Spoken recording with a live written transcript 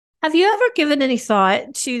Have you ever given any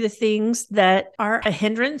thought to the things that are a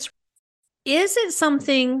hindrance? Is it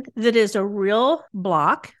something that is a real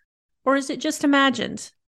block or is it just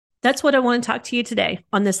imagined? That's what I want to talk to you today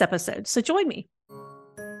on this episode. So join me.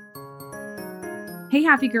 Hey,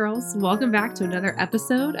 happy girls. Welcome back to another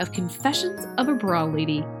episode of Confessions of a Bra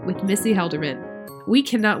Lady with Missy Helderman. We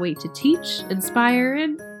cannot wait to teach, inspire,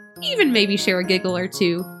 and even maybe share a giggle or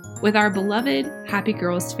two with our beloved Happy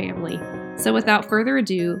Girls family. So without further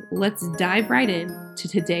ado, let's dive right in to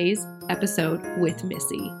today's episode with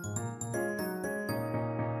Missy.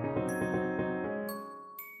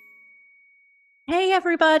 Hey,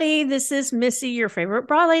 everybody. This is Missy, your favorite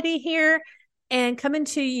bra lady here, and coming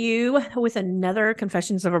to you with another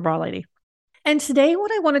Confessions of a Bra Lady. And today,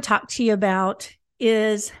 what I want to talk to you about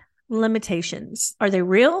is limitations. Are they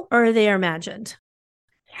real or are they imagined?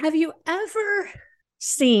 Have you ever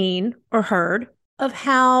seen or heard of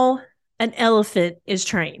how an elephant is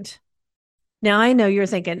trained? Now, I know you're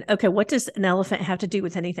thinking, okay, what does an elephant have to do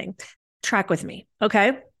with anything? Track with me,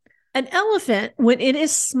 okay? An elephant, when it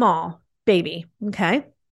is small, baby, okay,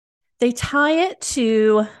 they tie it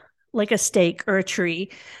to like a stake or a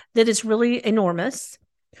tree that is really enormous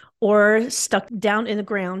or stuck down in the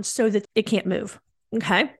ground so that it can't move,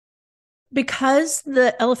 okay? Because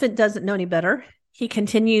the elephant doesn't know any better, he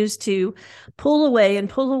continues to pull away and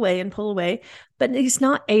pull away and pull away, but he's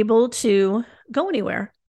not able to go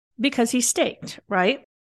anywhere because he's staked, right?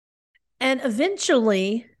 And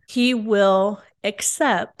eventually he will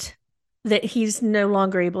accept that he's no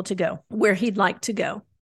longer able to go where he'd like to go.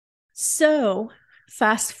 So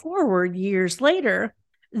fast forward years later,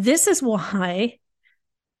 this is why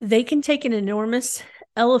they can take an enormous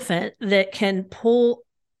elephant that can pull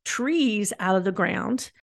trees out of the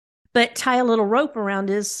ground, but tie a little rope around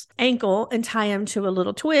his ankle and tie him to a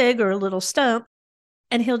little twig or a little stump,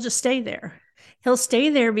 and he'll just stay there. He'll stay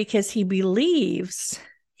there because he believes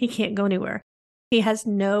he can't go anywhere. He has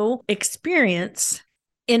no experience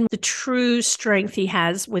in the true strength he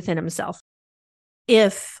has within himself.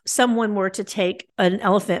 If someone were to take an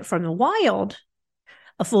elephant from the wild,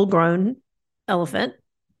 a full-grown elephant,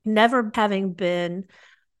 never having been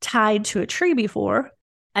tied to a tree before,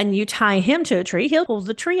 and you tie him to a tree, he'll pull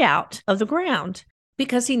the tree out of the ground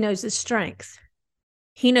because he knows his strength.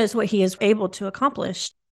 He knows what he is able to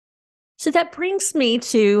accomplish. So that brings me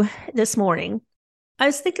to this morning. I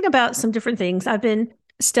was thinking about some different things. I've been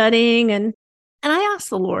studying and I asked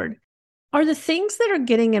the Lord, are the things that are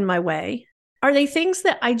getting in my way, are they things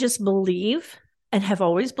that I just believe and have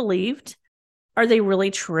always believed? Are they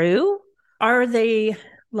really true? Are they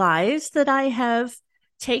lies that I have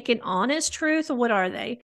taken on as truth, or what are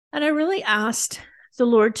they? And I really asked the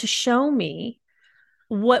Lord to show me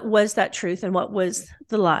what was that truth and what was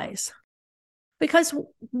the lies. Because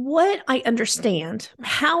what I understand,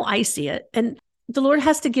 how I see it, and the Lord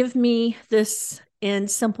has to give me this in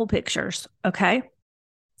simple pictures, okay?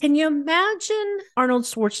 Can you imagine Arnold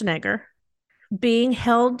Schwarzenegger being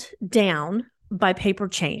held down by paper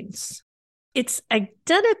chains? It's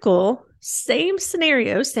identical, same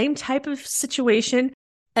scenario, same type of situation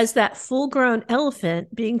as that full-grown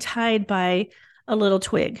elephant being tied by a little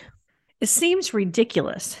twig. It seems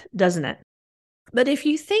ridiculous, doesn't it? But if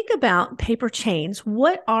you think about paper chains,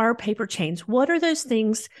 what are paper chains? What are those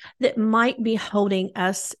things that might be holding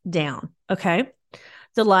us down? Okay.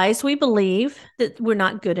 The lies we believe, that we're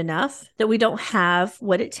not good enough, that we don't have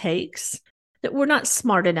what it takes, that we're not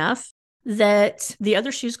smart enough, that the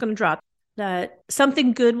other shoe's going to drop, that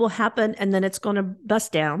something good will happen and then it's going to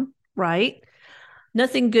bust down, right?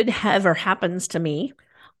 Nothing good ever happens to me.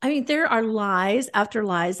 I mean, there are lies after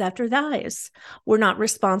lies after lies. We're not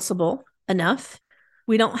responsible enough.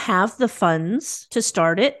 We don't have the funds to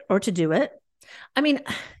start it or to do it. I mean,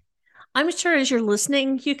 I'm sure as you're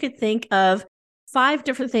listening, you could think of 5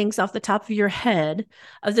 different things off the top of your head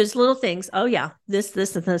of those little things. Oh, yeah, this,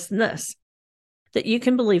 and this, and this that you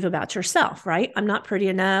can believe about yourself, right? I'm not pretty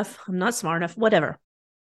enough. I'm not smart enough, whatever.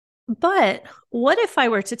 But what if I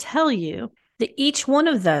were to tell you that each one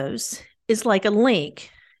of those is like a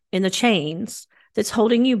link in the chains that's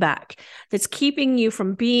holding you back, that's keeping you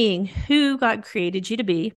from being who God created you to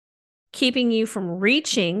be, keeping you from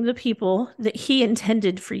reaching the people that He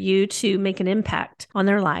intended for you to make an impact on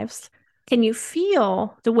their lives? Can you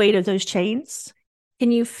feel the weight of those chains?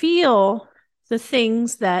 Can you feel the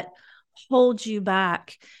things that hold you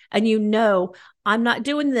back? And you know, I'm not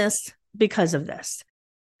doing this because of this.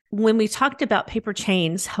 When we talked about paper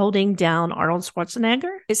chains holding down Arnold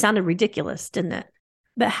Schwarzenegger, it sounded ridiculous, didn't it?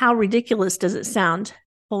 But how ridiculous does it sound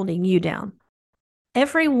holding you down?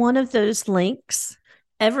 Every one of those links,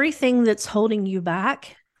 everything that's holding you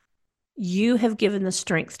back, you have given the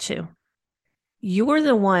strength to. You're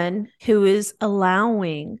the one who is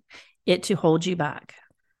allowing it to hold you back.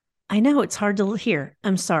 I know it's hard to hear.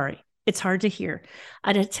 I'm sorry. It's hard to hear.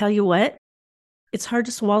 I tell you what, it's hard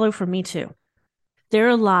to swallow for me too. There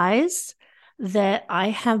are lies that I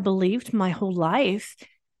have believed my whole life.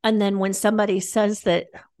 And then when somebody says that,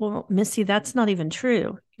 well, Missy, that's not even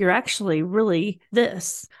true. You're actually really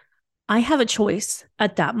this. I have a choice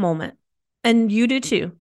at that moment. And you do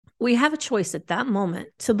too. We have a choice at that moment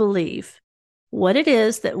to believe what it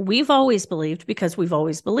is that we've always believed because we've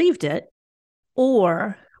always believed it,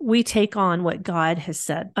 or we take on what God has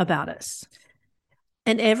said about us.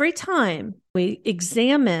 And every time we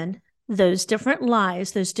examine those different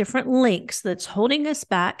lies, those different links that's holding us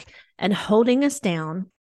back and holding us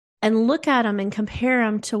down, and look at them and compare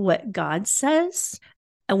them to what God says,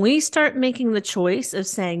 and we start making the choice of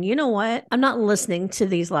saying, you know what? I'm not listening to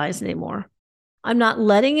these lies anymore. I'm not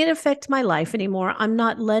letting it affect my life anymore. I'm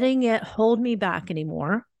not letting it hold me back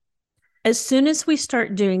anymore. As soon as we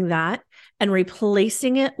start doing that and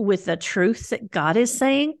replacing it with the truth that God is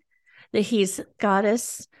saying, that He's got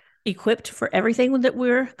us equipped for everything that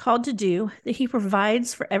we're called to do, that He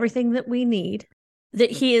provides for everything that we need, that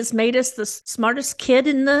He has made us the smartest kid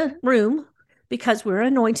in the room because we're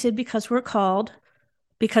anointed, because we're called,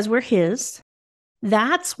 because we're His,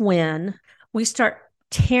 that's when we start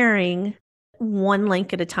tearing one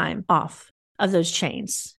link at a time off of those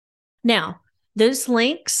chains. Now, those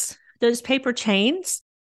links, those paper chains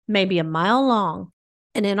may be a mile long.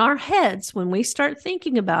 And in our heads, when we start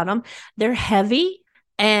thinking about them, they're heavy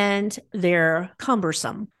and they're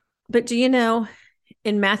cumbersome. But do you know,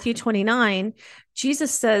 in Matthew 29,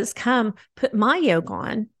 Jesus says, come, put my yoke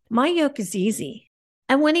on. My yoke is easy.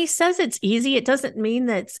 And when He says it's easy, it doesn't mean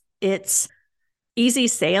that it's easy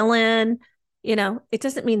sailing. It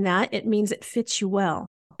doesn't mean that. It means it fits you well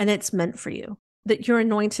and it's meant for you, that you're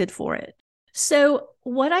anointed for it. So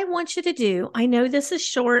what I want you to do, I know this is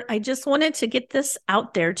short. I just wanted to get this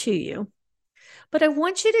out there to you, but I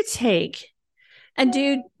want you to take and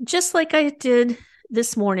do just like I did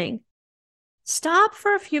this morning. Stop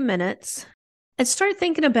for a few minutes and start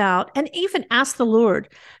thinking about, and even ask the Lord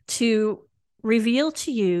to reveal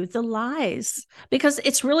to you the lies, because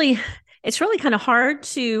it's really kind of hard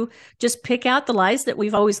to just pick out the lies that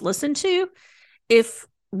we've always listened to if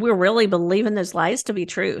we're really believing those lies to be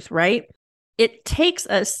truth, right? It takes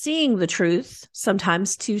us seeing the truth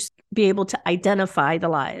sometimes to be able to identify the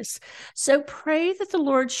lies. So pray that the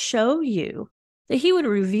Lord show you, that He would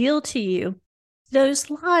reveal to you those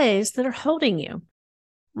lies that are holding you.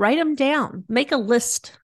 Write them down. Make a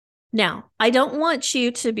list. Now, I don't want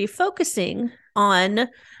you to be focusing on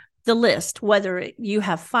the list, whether you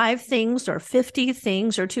have 5 things or 50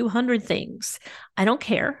 things or 200 things. I don't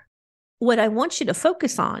care. What I want you to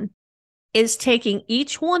focus on is taking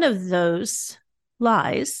each one of those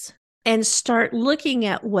lies and start looking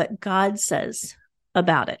at what God says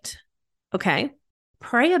about it. Okay?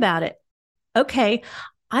 Pray about it. Okay,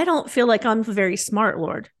 I don't feel like I'm very smart,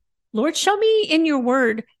 Lord. Lord, show me in your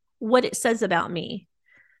word what it says about me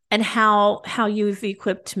and how you've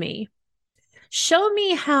equipped me. Show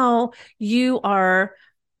me how you are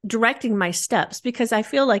directing my steps, because I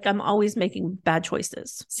feel like I'm always making bad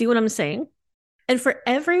choices. See what I'm saying? And for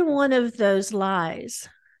every one of those lies,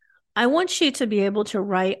 I want you to be able to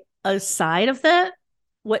write aside of that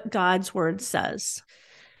what God's word says.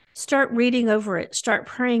 Start reading over it. Start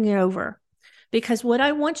praying it over. Because what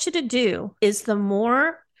I want you to do is, the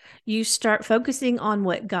more you start focusing on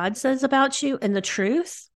what God says about you and the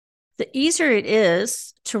truth, the easier it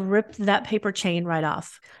is to rip that paper chain right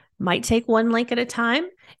off. Might take one link at a time.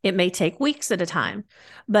 It may take weeks at a time,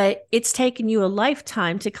 but it's taken you a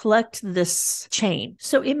lifetime to collect this chain.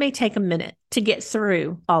 So it may take a minute to get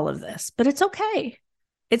through all of this, but it's okay.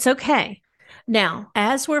 It's okay. Now,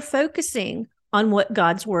 as we're focusing on what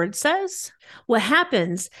God's word says, what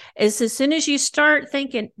happens is, as soon as you start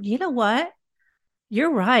thinking, you know what?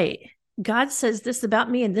 You're right. God says this about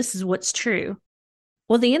me, and this is what's true.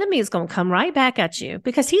 Well, the enemy is going to come right back at you,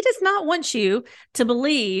 because he does not want you to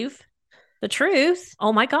believe the truth.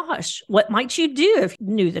 Oh my gosh, what might you do if you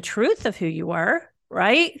knew the truth of who you were,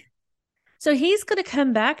 right? So he's going to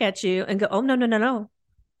come back at you and go, oh, no, no, no, no.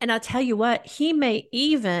 And I'll tell you what, he may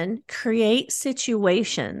even create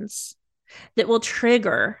situations that will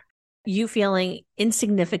trigger you feeling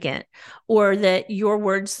insignificant, or that your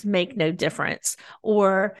words make no difference,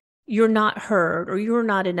 or you're not heard, or you're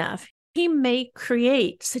not enough. He may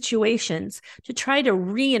create situations to try to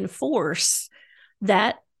reinforce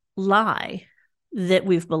that lie that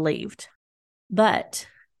we've believed. But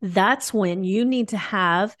that's when you need to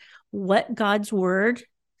have what God's word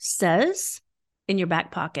says in your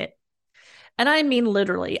back pocket. And I mean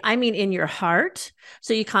literally, I mean in your heart.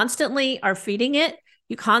 So you constantly are feeding it.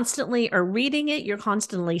 You constantly are reading it. You're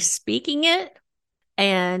constantly speaking it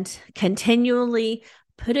and continually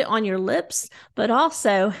put it on your lips. But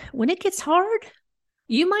also when it gets hard,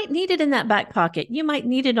 you might need it in that back pocket. You might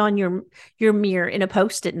need it on your mirror in a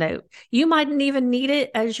Post-it note. You mightn't even need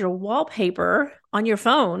it as your wallpaper on your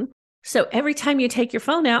phone. So every time you take your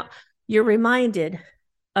phone out, you're reminded,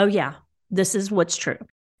 oh yeah, this is what's true.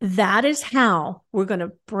 That is how we're going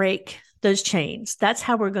to break those chains. That's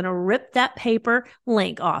how we're going to rip that paper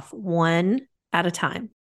link off one at a time.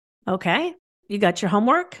 Okay? You got your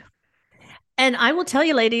homework? And I will tell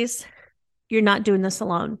you, ladies, you're not doing this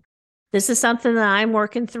alone. This is something that I'm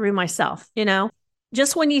working through myself,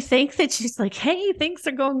 just when you think that she's like, hey, things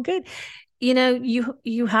are going good,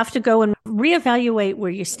 you have to go and reevaluate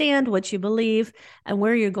where you stand, what you believe, and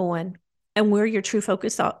where you're going and where your true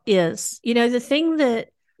focus is. The thing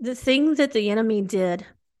that the enemy did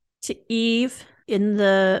to Eve in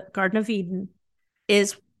the Garden of Eden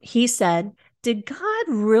is he said, did God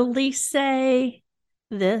really say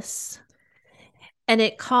this? And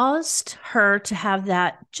it caused her to have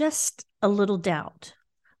that just a little doubt.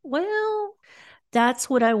 Well, that's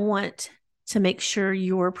what I want to make sure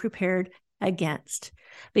you're prepared against.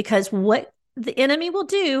 Because what the enemy will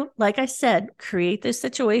do, like I said, create those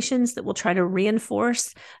situations that will try to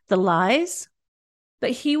reinforce the lies.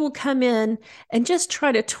 But he will come in and just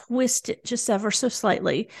try to twist it just ever so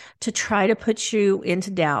slightly to try to put you into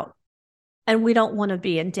doubt. And we don't want to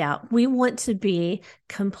be in doubt. We want to be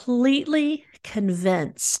completely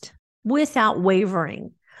convinced without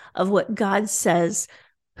wavering of what God says,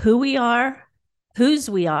 who we are, whose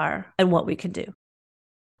we are, and what we can do.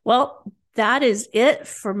 Well, that is it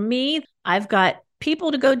for me. I've got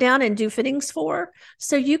people to go down and do fittings for.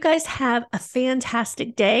 So you guys have a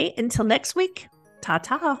fantastic day. Until next week,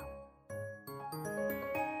 ta-ta.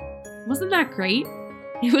 Wasn't that great?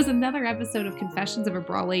 It was another episode of Confessions of a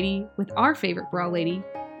Bra Lady with our favorite bra lady,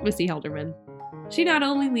 Missy Helderman. She not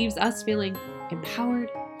only leaves us feeling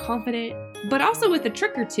empowered, confident, but also with a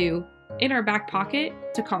trick or two in our back pocket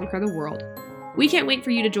to conquer the world. We can't wait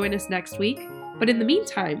for you to join us next week, but in the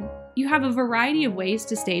meantime, you have a variety of ways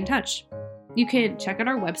to stay in touch. You can check out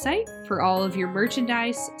our website for all of your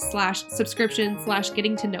merchandise /subscription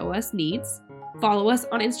 /getting to know us needs. Follow us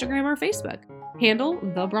on Instagram or Facebook, handle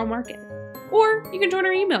The Bra Market. Or you can join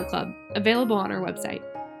our email club, available on our website.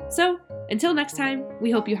 So, until next time,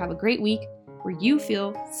 we hope you have a great week where you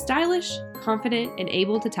feel stylish, confident, and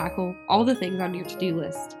able to tackle all the things on your to-do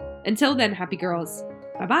list. Until then, happy girls.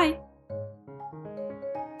 Bye-bye.